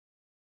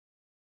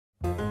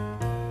You're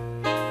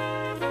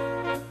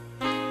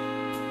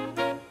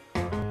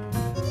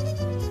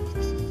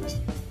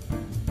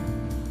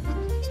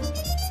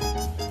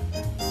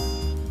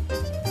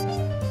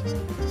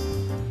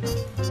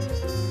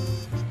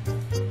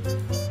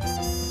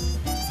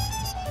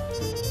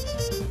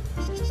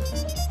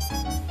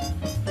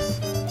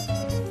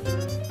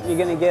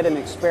going to get an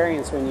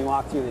experience when you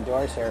walk through the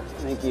doors here.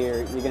 I think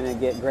you're going to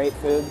get great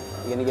food,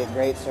 you're going to get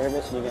great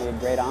service, and you're going to get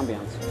great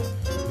ambiance.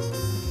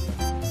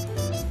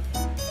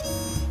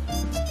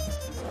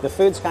 The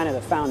food's kind of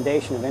the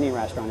foundation of any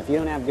restaurant. If you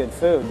don't have good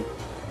food,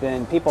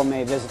 then people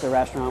may visit the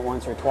restaurant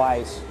once or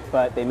twice,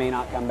 but they may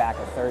not come back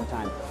a third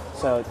time.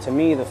 So to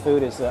me, the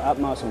food is the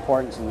utmost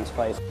importance in this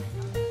place.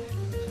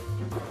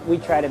 We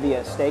try to be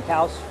a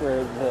steakhouse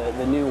for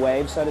the new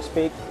wave, so to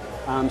speak.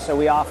 So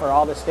we offer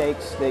all the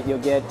steaks that you'll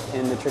get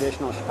in the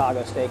traditional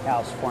Chicago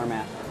steakhouse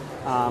format.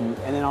 And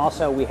then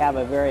also we have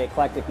a very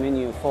eclectic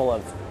menu full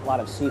of a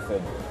lot of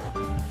seafood.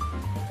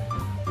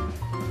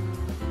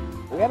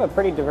 We have a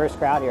pretty diverse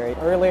crowd here.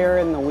 Earlier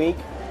in the week,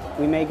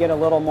 we may get a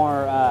little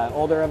more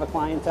older of a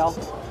clientele,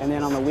 and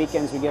then on the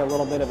weekends we get a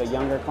little bit of a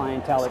younger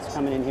clientele that's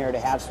coming in here to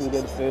have some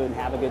good food and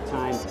have a good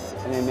time,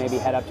 and then maybe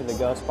head up to the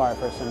Ghost Bar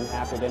for some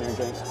after-dinner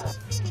drinks.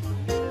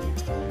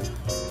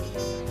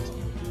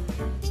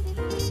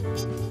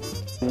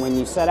 When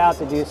you set out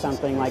to do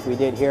something like we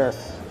did here,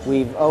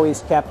 we've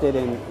always kept it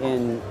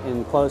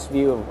in close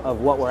view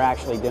of what we're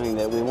actually doing,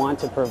 that we want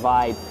to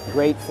provide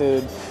great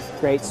food,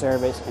 great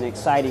service, an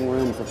exciting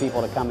room for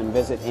people to come and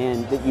visit,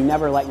 and that you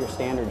never let your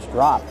standards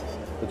drop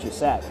that you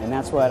set. And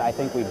that's what I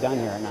think we've done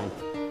here at 9.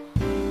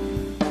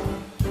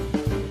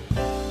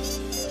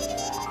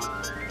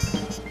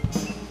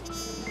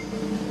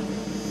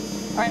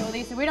 All right, well,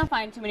 Lisa, we don't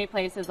find too many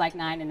places like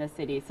 9 in the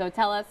city, so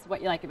tell us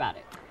what you like about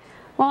it.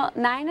 Well,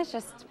 9 is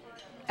just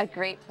a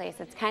great place.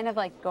 It's kind of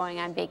like going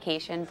on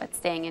vacation but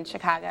staying in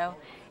Chicago.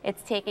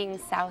 It's taking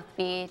South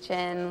Beach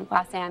and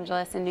Los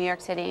Angeles and New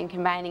York City and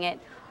combining it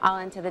all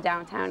into the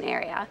downtown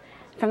area.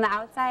 From the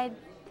outside,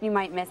 you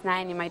might miss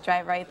 9, you might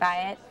drive right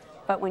by it,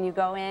 but when you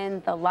go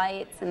in, the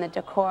lights and the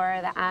decor,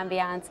 the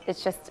ambiance,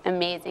 it's just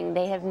amazing.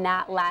 They have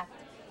not left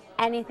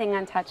anything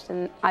untouched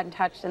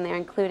in there,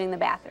 including the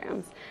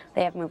bathrooms.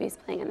 They have movies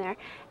playing in there.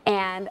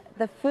 And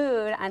the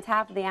food on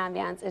top of the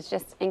ambiance is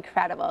just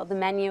incredible. The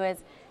menu is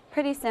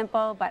pretty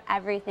simple, but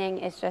everything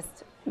is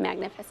just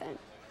magnificent.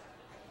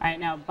 All right,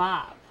 now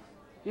Bob,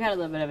 you had a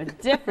little bit of a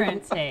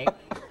different take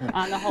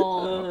on the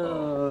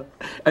whole.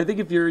 I think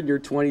if you're in your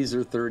 20s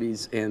or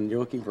 30s and you're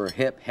looking for a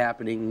hip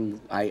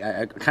happening,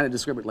 I kind of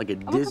describe it like a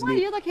Disney. Come on,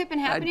 you look hip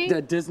and happening.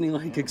 A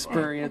Disney-like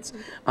experience.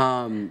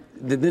 Then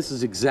this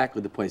is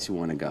exactly the place you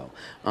want to go.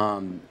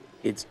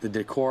 It's the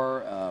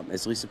decor,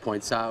 as Lisa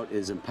points out,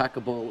 is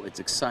impeccable.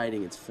 It's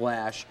exciting. It's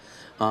flash.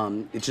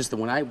 It's just that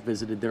when I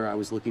visited there, I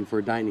was looking for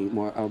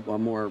a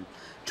more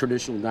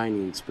traditional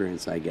dining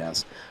experience, I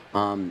guess.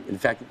 In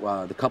fact,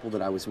 the couple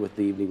that I was with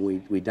the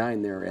evening we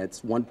dined there at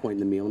one point in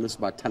the meal, and this was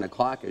about 10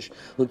 o'clock-ish,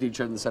 looked at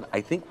each other and said,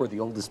 I think we're the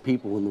oldest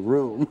people in the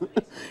room.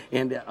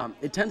 And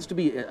it tends to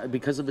be,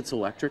 because of its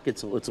electric,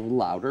 it's a little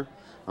louder.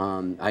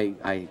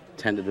 I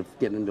tended to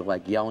get into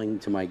like yelling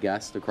to my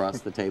guests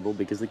across the table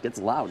because it gets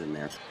loud in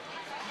there.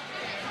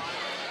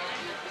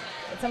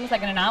 It's almost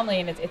like an anomaly,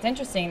 and it's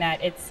interesting that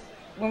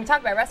when we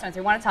talk about restaurants,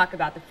 we want to talk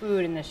about the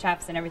food and the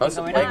chefs and everything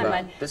going on.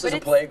 But this is a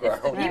playground.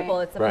 It's the people,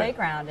 it's the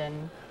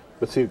playground.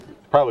 But see,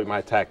 probably my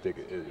tactic,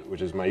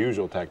 which is my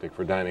usual tactic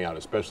for dining out,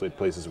 especially at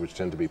places which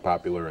tend to be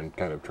popular and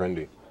kind of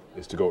trendy,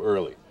 is to go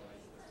early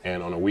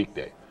and on a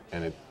weekday.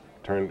 And it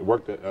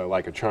worked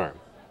like a charm.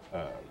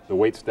 The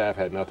wait staff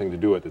had nothing to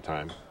do at the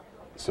time,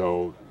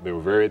 so they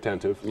were very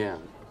attentive. Yeah.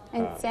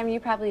 And Sam, you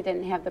probably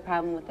didn't have the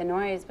problem with the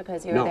noise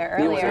because you were there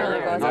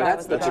earlier. No,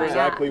 that's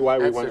exactly why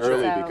we went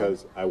early,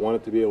 because I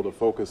wanted to be able to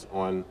focus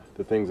on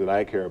the things that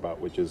I care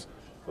about, which is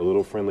a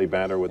little friendly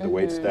banter with the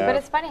wait staff. But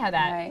it's funny how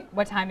that,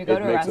 what time you go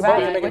to a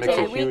restaurant, which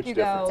day of the week you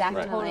go,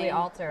 totally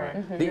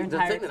alter your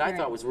entire The thing that I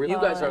thought was really, you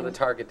guys are the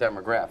target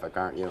demographic,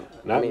 aren't you?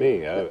 Not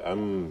me.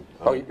 I'm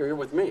you're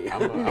with me.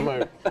 I'm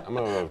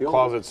a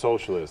closet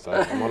socialist.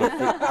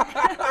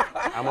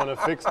 I'm on a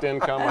fixed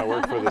income. I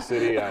work for the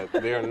city.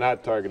 They are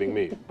not targeting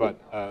me. But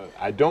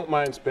I don't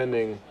mind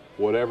spending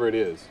whatever it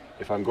is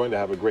if I'm going to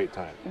have a great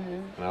time.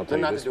 And I'll tell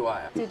you this. Do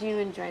I. Did you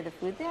enjoy the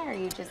food there, or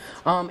you just?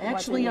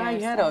 Actually, I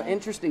had an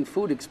interesting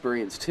food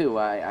experience too.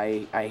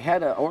 I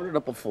ordered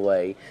up a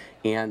fillet,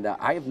 and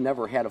I have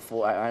never had a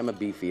fillet. I'm a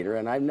beef eater,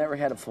 and I've never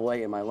had a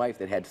fillet in my life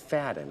that had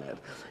fat in it.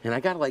 And I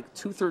got like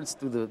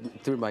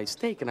 2/3 through my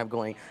steak, and I'm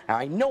going,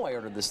 I know I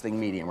ordered this thing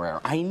medium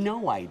rare. I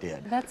know I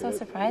did. That's so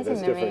surprising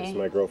to me. That's different.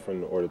 My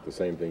girlfriend ordered the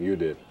same thing you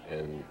did,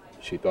 and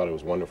she thought it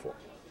was wonderful.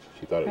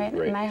 She thought it was Right.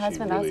 great. My She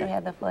husband really, also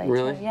had the filet.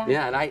 Really? Too. Yeah.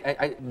 Yeah,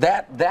 and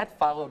that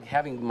followed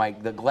having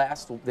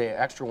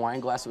the extra wine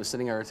glass that was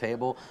sitting at our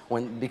table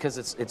because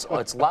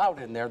it's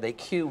loud in there. They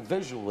cue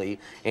visually,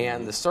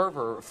 and the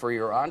server for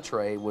your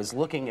entree was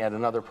looking at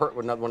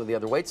one of the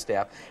other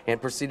waitstaff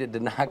and proceeded to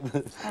knock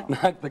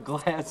the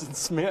glass and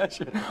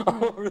smash it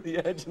all over the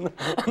edge on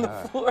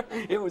the floor.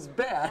 It was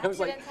bad. I was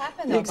like,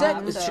 happen though,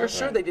 exactly. Bob, so.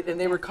 Sure, they did, and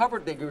they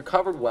recovered. They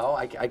recovered well.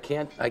 I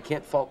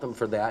can't fault them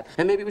for that.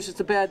 And maybe it was just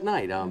a bad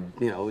night. You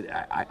know,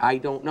 I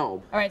don't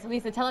know. All right, so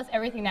Lisa, tell us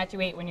everything that you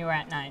ate when you were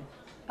at 9.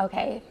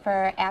 Okay,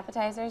 for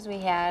appetizers, we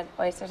had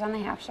oysters on the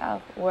half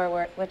shell,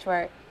 which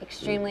were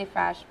extremely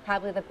fresh,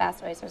 probably the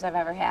best oysters I've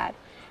ever had,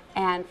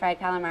 and fried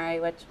calamari,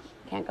 which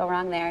can't go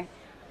wrong there.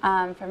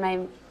 For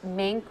my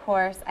main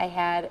course, I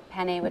had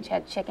penne, which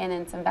had chicken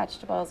and some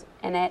vegetables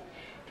in it,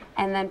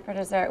 and then for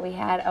dessert, we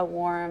had a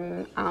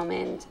warm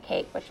almond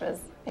cake, which was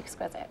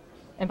exquisite.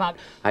 And Bob?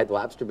 I had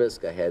lobster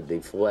bisque, I had the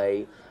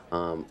filet.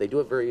 They do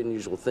a very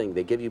unusual thing.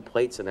 They give you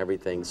plates and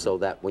everything so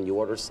that when you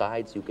order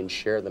sides, you can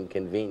share them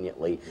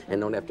conveniently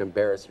and don't have to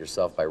embarrass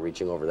yourself by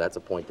reaching over. That's a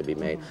point to be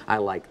made. I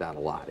like that a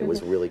lot. It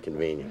was really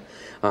convenient.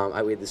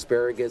 We had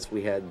asparagus.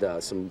 We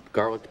had some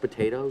garlic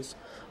potatoes,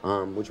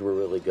 which were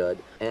really good.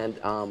 And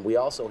we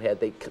also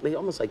had, they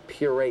almost like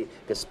puree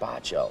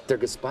gazpacho. Their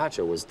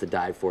gazpacho was to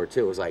die for,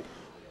 too. It was like,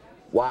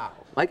 wow.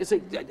 Like I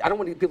say, I don't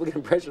want people to get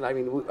impression. I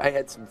mean, I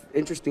had some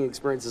interesting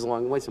experiences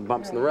along the way, some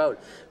bumps in the road.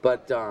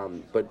 But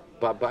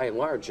by and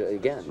large,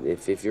 again,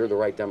 if you're the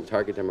right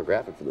target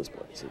demographic for this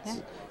place,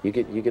 you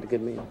get a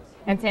good meal.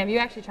 And Sam, you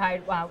actually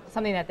tried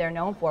something that they're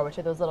known for, which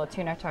are those little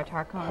tuna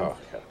tartare cones. Oh,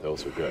 yeah,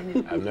 those were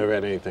good. I've never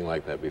had anything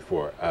like that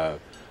before.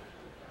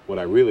 What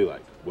I really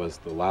liked was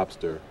the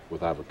lobster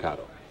with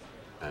avocado.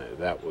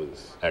 That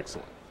was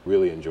excellent.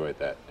 Really enjoyed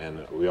that.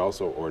 And we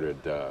also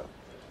ordered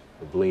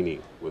blini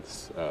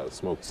with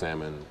smoked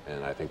salmon,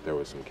 and I think there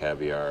was some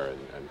caviar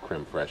and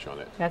creme fraiche on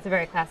it. That's a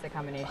very classic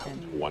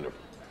combination. Wonderful.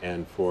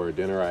 And for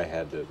dinner, I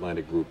had the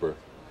Atlantic grouper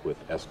with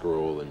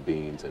escarole and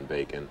beans and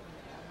bacon.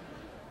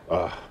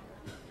 Yeah,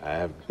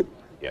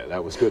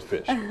 that was good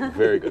fish.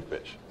 Very good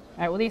fish.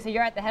 All right, well, Lisa,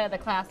 you're at the head of the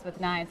class with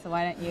 9, so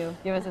why don't you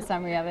give us a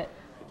summary of it?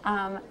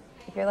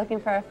 If you're looking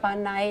for a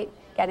fun night,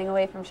 getting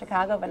away from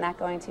Chicago but not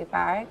going too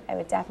far, I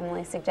would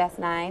definitely suggest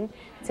 9.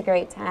 It's a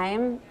great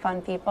time,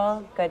 fun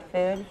people, good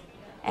food,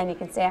 and you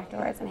can stay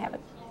afterwards and have an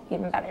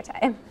even better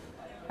time.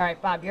 All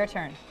right, Bob, your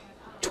turn.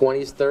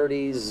 20s,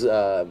 30s,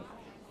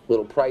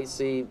 little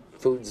pricey,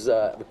 food's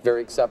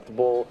very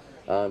acceptable.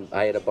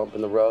 I had a bump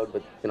in the road,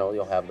 but you know,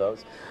 you'll have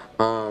those.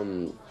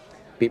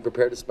 Be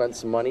prepared to spend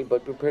some money,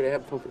 but be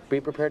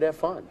prepared to have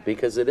fun,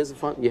 because it is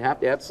fun. You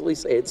have to absolutely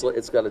say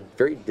it's got a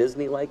very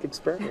Disney-like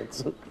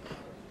experience.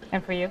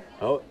 And for you?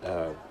 Oh,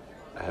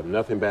 I have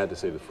nothing bad to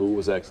say. The food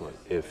was excellent.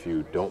 If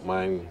you don't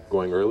mind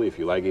going early, if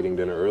you like eating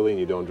dinner early and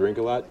you don't drink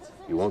a lot,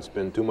 you won't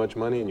spend too much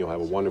money and you'll have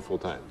a wonderful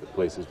time. The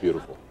place is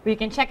beautiful. We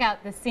can check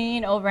out the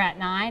scene over at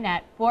 9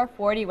 at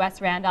 440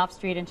 West Randolph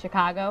Street in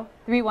Chicago,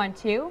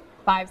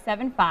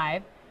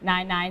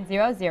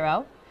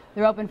 312-575-9900.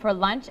 They're open for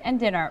lunch and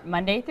dinner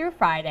Monday through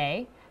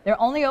Friday. They're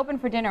only open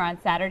for dinner on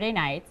Saturday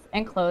nights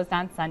and closed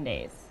on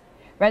Sundays.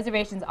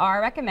 Reservations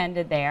are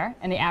recommended there,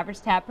 and the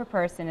average tab per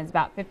person is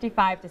about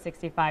 $55 to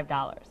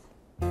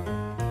 $65.